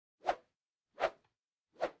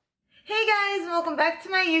guys, and welcome back to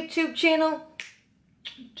my YouTube channel.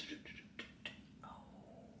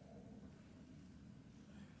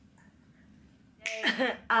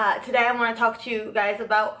 Today I want to talk to you guys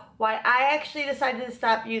about why I actually decided to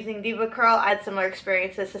stop using Devacurl. I had similar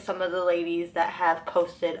experiences to some of the ladies that have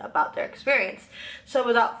posted about their experience. So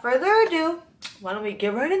without further ado, why don't we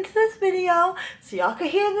get right into this video so y'all can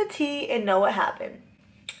hear the tea and know what happened.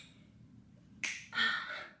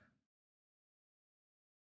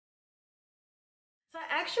 So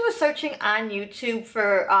I actually was searching on YouTube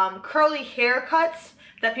for curly haircuts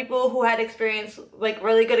that people who had experienced, like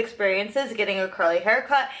really good experiences getting a curly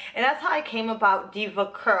haircut, and that's how I came about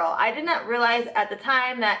Devacurl. I did not realize at the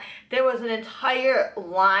time that there was an entire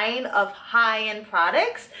line of high-end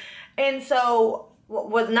products, and so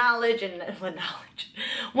with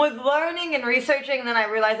learning and researching, then I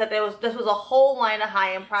realized that this was a whole line of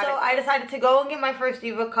high-end products. So I decided to go and get my first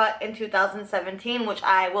Devacut in 2017, which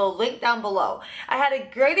I will link down below. I had a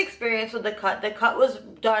great experience with the cut. The cut was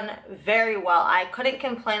done very well. I couldn't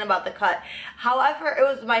complain about the cut. However, it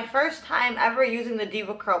was my first time ever using the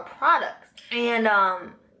Devacurl products, and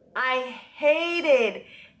I hated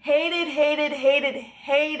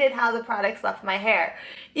how the products left my hair.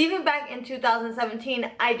 Even back in 2017,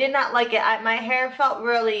 I did not like it. My hair felt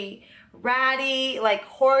really ratty, like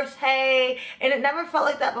horse hay, and it never felt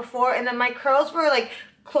like that before. And then my curls were like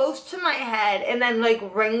close to my head, and then like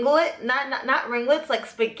not ringlets, like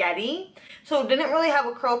spaghetti. So it didn't really have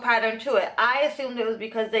a curl pattern to it. I assumed it was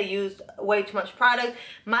because they used way too much product.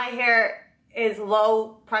 My hair is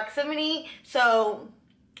low proximity, so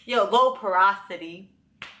low porosity.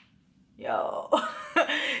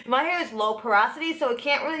 My hair is low porosity, so it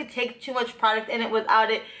can't really take too much product in it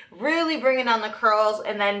without it really bringing down the curls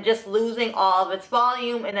and then just losing all of its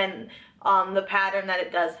volume and then the pattern that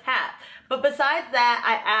it does have. But besides that,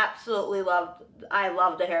 I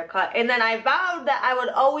loved the haircut, and then I vowed that I would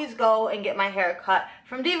always go and get my hair cut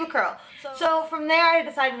from Devacurl. So from there, I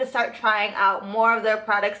decided to start trying out more of their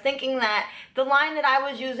products, thinking that the line that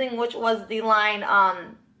I was using, which was the line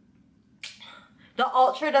the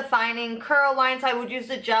ultra defining curl lines, I would use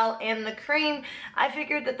the gel and the cream. I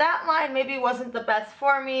figured that line maybe wasn't the best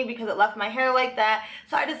for me because it left my hair like that.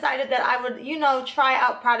 So I decided that I would, try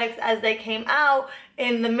out products as they came out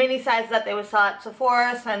in the mini size that they would sell at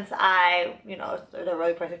Sephora, since they're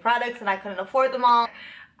really pricey products and I couldn't afford them all.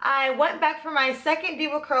 I went back for my second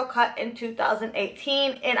Devacurl cut in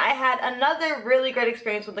 2018, and I had another really great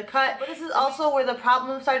experience with the cut. But this is also where the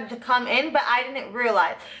problem started to come in, but I didn't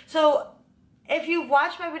realize. So if you've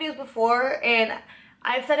watched my videos before, and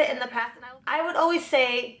I've said it in the past, and I would always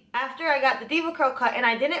say after I got the Devacurl cut, and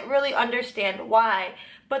I didn't really understand why,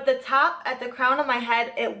 but the top at the crown of my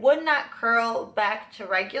head, it would not curl back to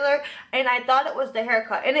regular, and I thought it was the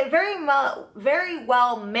haircut, and it very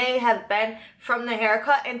well may have been from the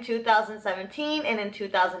haircut in 2017 and in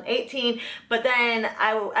 2018, but then as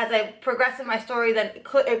I progressed in my story, then it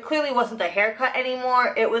clearly wasn't the haircut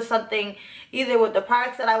anymore. It was something either with the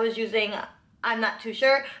products that I was using, I'm not too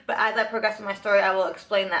sure, but as I progress in my story, I will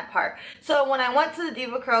explain that part. So when I went to the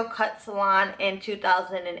Devacurl cut salon in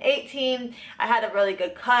 2018, I had a really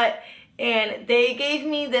good cut, and they gave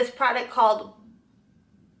me this product called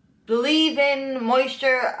Believe in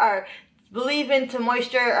Moisture, or Believe into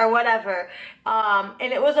Moisture, or whatever.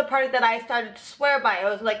 And it was a product that I started to swear by. It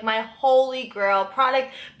was like my holy grail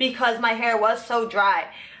product because my hair was so dry.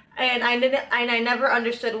 And I never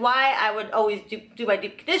understood why. I would always do my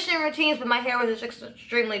deep conditioning routines, but my hair was just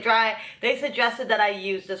extremely dry. They suggested that I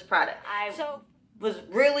use this product. I was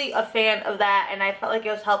really a fan of that, and I felt like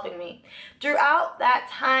it was helping me. Throughout that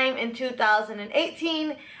time in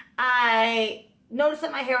 2018, I noticed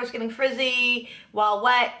that my hair was getting frizzy while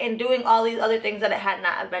wet and doing all these other things that it had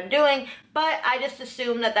not been doing, but I just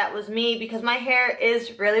assumed that was me because my hair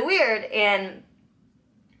is really weird and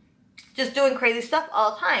just doing crazy stuff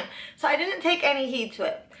all the time. So I didn't take any heed to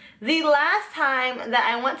it. The last time that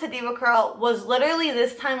I went to Devacurl was literally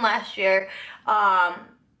this time last year.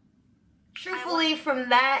 Truthfully, from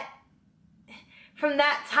that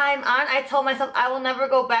time on, I told myself I will never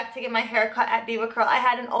go back to get my hair cut at Devacurl. I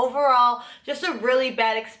had an overall, just a really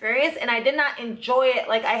bad experience, and I did not enjoy it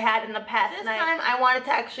like I had in the past. This time, I wanted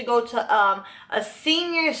to actually go to a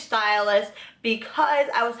senior stylist because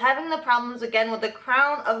I was having the problems again with the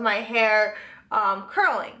crown of my hair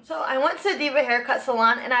curling. So I went to Diva Haircut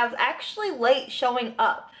Salon, and I was actually late showing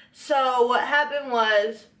up. So what happened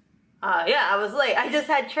was, I was late. I just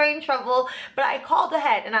had train trouble, but I called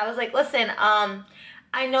ahead and I was like, listen,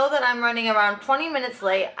 I know that I'm running around 20 minutes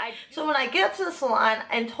late. So when I get up to the salon,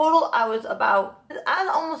 in total, I was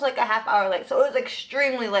almost like a half hour late. So it was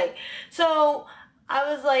extremely late. So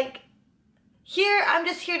I was like, here, I'm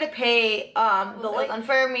just here to pay it's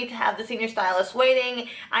unfair of me to have the senior stylist waiting.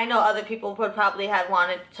 I know other people would probably have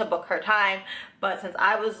wanted to book her time, but since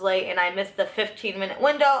I was late and I missed the 15-minute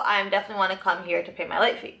window, I definitely want to come here to pay my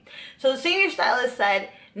late fee. So the senior stylist said,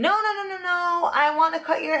 no, I want to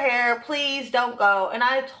cut your hair, please don't go. And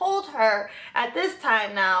I told her at this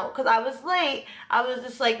time now, because I was late, I was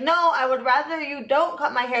just like, no, I would rather you don't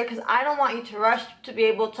cut my hair because I don't want you to rush to be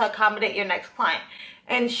able to accommodate your next client.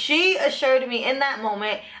 And she assured me in that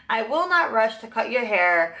moment, I will not rush to cut your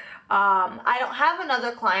hair. I don't have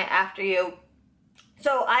another client after you,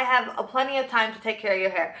 so I have plenty of time to take care of your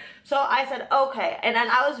hair. So I said, okay. And then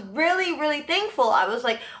I was really, really thankful. I was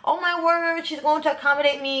like, oh my word, she's going to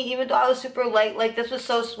accommodate me even though I was super late. Like, this was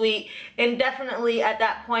so sweet. And definitely at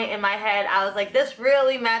that point in my head, I was like, this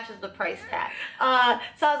really matches the price tag.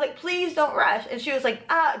 So I was like, please don't rush. And she was like,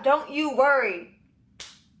 don't you worry.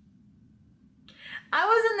 I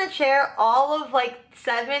was in the chair all of like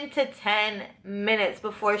 7 to 10 minutes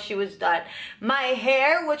before she was done. My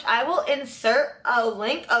hair, which I will insert a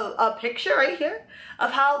link, a picture right here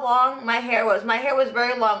of how long my hair was. My hair was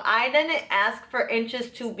very long. I didn't ask for inches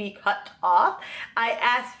to be cut off. I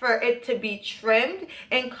asked for it to be trimmed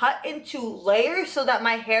and cut into layers so that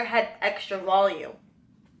my hair had extra volume.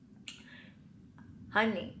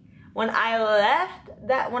 Honey, when I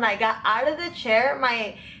got out of the chair,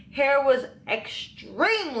 my hair was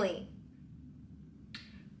extremely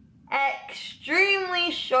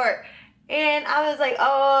short. And I was like,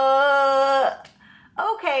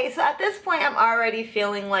 okay. So at this point, I'm already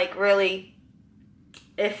feeling like really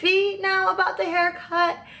iffy now about the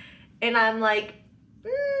haircut. And I'm like,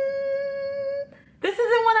 this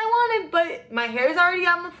isn't what I wanted, but my hair is already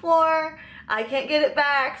on the floor. I can't get it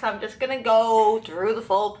back, so I'm just gonna go through the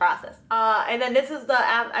full process. And then this is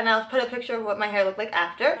and I'll put a picture of what my hair looked like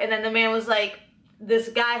after. And then the man was like, this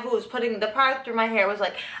guy who was putting the product through my hair was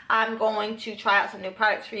like, I'm going to try out some new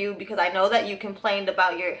products for you because I know that you complained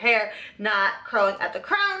about your hair not curling at the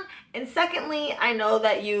crown. And secondly, I know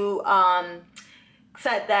that you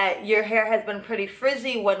said that your hair has been pretty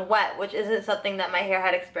frizzy when wet, which isn't something that my hair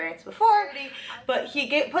had experienced before. But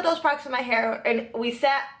he put those products in my hair, and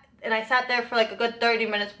I sat there for like a good 30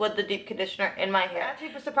 minutes with the deep conditioner in my hair. After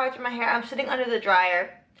he puts the product in my hair, I'm sitting under the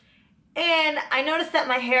dryer. And I noticed that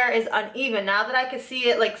my hair is uneven. Now that I can see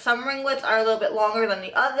it, like some ringlets are a little bit longer than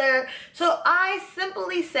the other. So I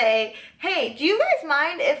simply say, hey, do you guys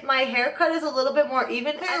mind if my haircut is a little bit more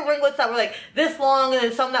even? There were ringlets that were like this long and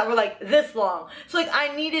then some that were like this long. So like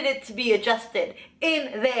I needed it to be adjusted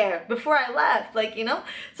in there before I left, like, you know?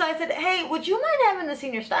 So I said, hey, would you mind having the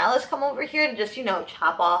senior stylist come over here to just, you know,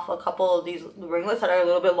 chop off a couple of these ringlets that are a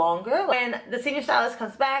little bit longer? When the senior stylist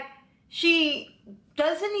comes back, she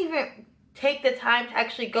doesn't even take the time to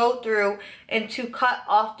actually go through and to cut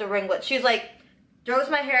off the ringlets. She's like, throws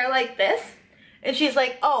my hair like this, and she's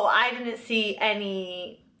like, oh, I didn't see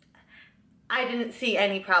any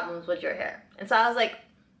problems with your hair. And so I was like,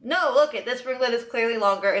 no, look it, this ringlet is clearly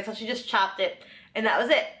longer. And so she just chopped it, and that was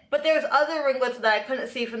it. But there's other ringlets that I couldn't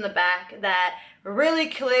see from the back that really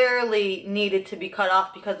clearly needed to be cut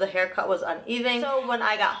off because the haircut was uneven. So when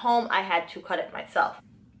I got home, I had to cut it myself.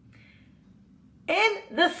 In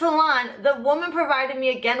the salon, the woman provided me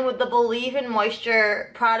again with the Believe in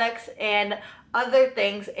Moisture products and other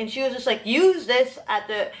things, and she was just like, use this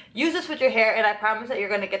with your hair, and I promise that you're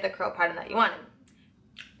gonna get the curl pattern that you wanted.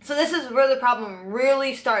 So this is where the problem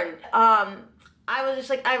really started. I was just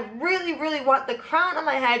like, I really want the crown on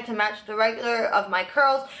my head to match the regular of my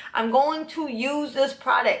curls. I'm going to use this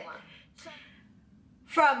product.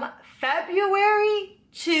 From February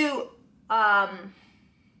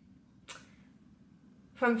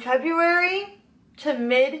to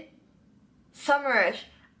mid-summerish,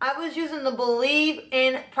 I was using the Believe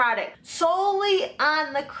in product solely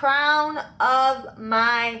on the crown of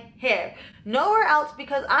my hair. Nowhere else,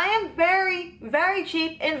 because I am very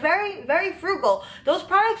cheap and very frugal. Those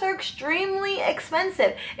products are extremely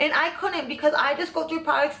expensive, and I couldn't, because I just go through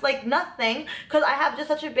products like nothing because I have just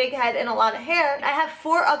such a big head and a lot of hair. I have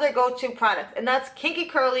 4 other go-to products, and that's Kinky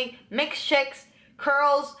Curly, Mixed Chicks,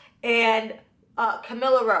 Curls, and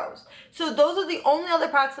Camilla Rose. So those are the only other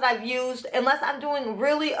products that I've used. Unless I'm doing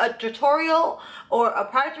really a tutorial or a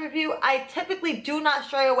product review, I typically do not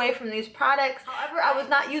stray away from these products. However, I was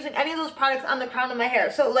not using any of those products on the crown of my hair.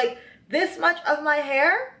 So like this much of my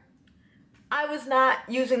hair, I was not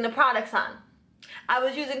using the products on. I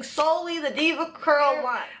was using solely the Devacurl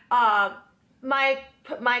line.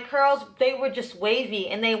 My curls, they were just wavy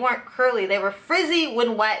and they weren't curly. They were frizzy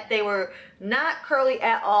when wet. They were not curly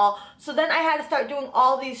at all. So then I had to start doing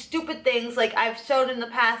all these stupid things like I've shown in the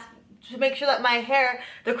past to make sure that my hair,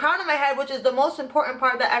 the crown of my head, which is the most important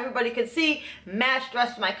part that everybody could see, matched the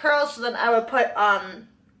rest of my curls. So then I would put,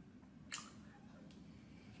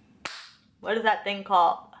 what is that thing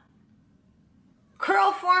called?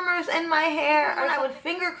 Curl formers in my hair, and I would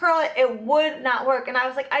finger curl it, it would not work. And I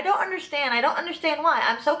was like, I don't understand why.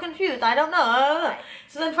 I'm so confused. I don't know.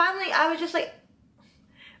 So then finally I was just like,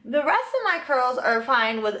 the rest of my curls are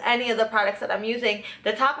fine with any of the products that I'm using.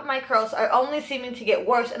 The top of my curls are only seeming to get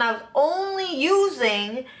worse, and I was only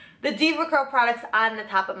using the Devacurl products on the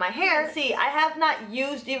top of my hair. See, I have not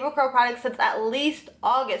used Devacurl products since at least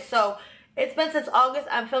August. So it's been since August.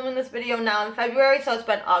 I'm filming this video now in February, so it's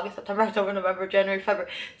been August, September, October, November, January, February.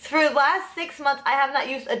 So for the last 6 months, I have not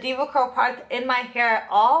used a Devacurl product in my hair at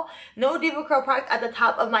all. No Devacurl product at the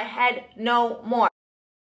top of my head, no more.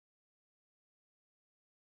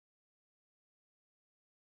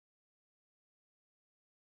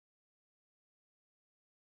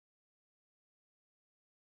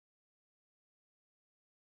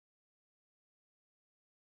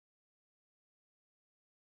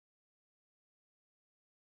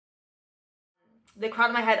 The crown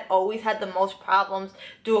of my head always had the most problems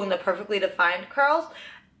doing the perfectly defined curls.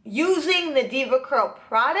 Using the Devacurl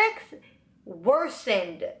products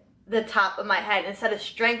worsened the top of my head instead of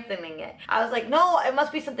strengthening it. I was like, no, it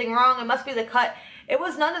must be something wrong. It must be the cut. It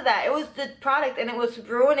was none of that. It was the product, and it was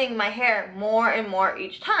ruining my hair more and more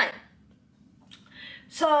each time.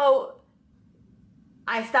 So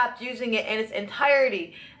I stopped using it in its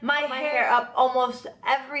entirety. My hair up almost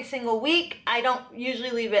every single week. I don't usually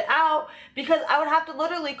leave it out because I would have to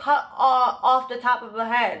literally cut off the top of the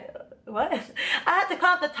head. What? I had to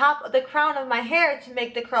cut off the top of the crown of my hair to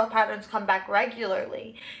make the curl patterns come back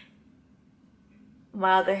regularly.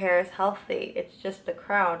 My other hair is healthy. It's just the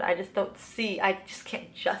crown. I just don't see. I just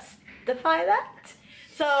can't justify that.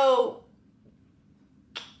 So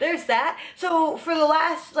there's that. So for the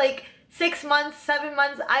last 6 months, 7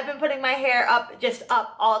 months, I've been putting my hair up, just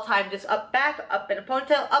up all the time, just up back, up in a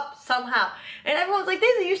ponytail, up somehow. And everyone's like,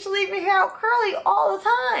 Daisy, you used to leave your hair out curly all the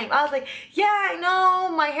time. I was like, yeah, I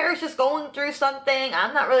know, my hair is just going through something.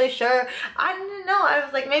 I'm not really sure. I didn't know. I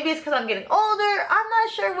was like, maybe it's because I'm getting older. I'm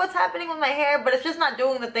not sure what's happening with my hair, but it's just not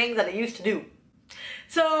doing the things that it used to do.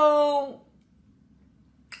 So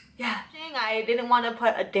yeah, I didn't want to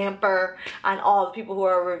put a damper on all the people who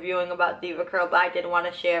are reviewing about Devacurl, but I did want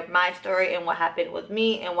to share my story and what happened with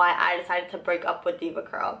me and why I decided to break up with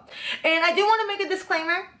Devacurl. And I do want to make a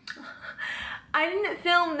disclaimer. I didn't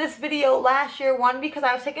film this video last year, one, because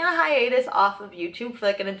I was taking a hiatus off of YouTube for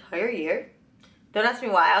an entire year. Don't ask me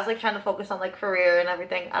why. I was trying to focus on career and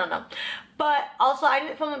everything. I don't know. But also I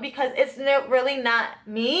didn't film it because it's really not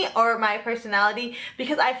me or my personality,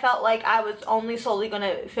 because I felt like I was only solely going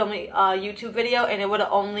to film a YouTube video and it would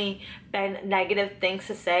have only been negative things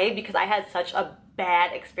to say because I had such a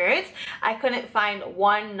bad experience. I couldn't find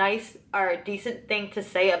one nice or decent thing to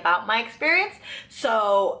say about my experience.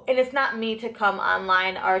 So, and it's not me to come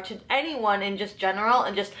online or to anyone in just general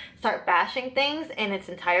and just start bashing things in its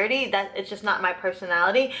entirety. That it's just not my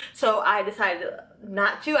personality. So I decided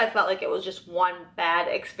not to. I felt like it was just one bad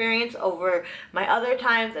experience over my other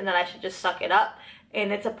times and that I should just suck it up.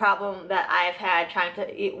 And it's a problem that I've had trying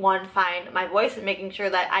to, one, find my voice and making sure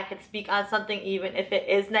that I can speak on something even if it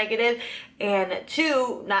is negative, and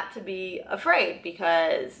two, not to be afraid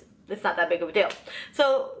because it's not that big of a deal.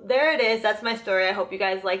 So there it is. That's my story. I hope you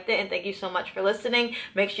guys liked it, and thank you so much for listening.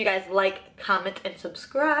 Make sure you guys like, comment, and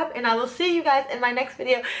subscribe, and I will see you guys in my next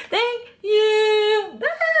video. Thank you.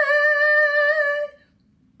 Bye.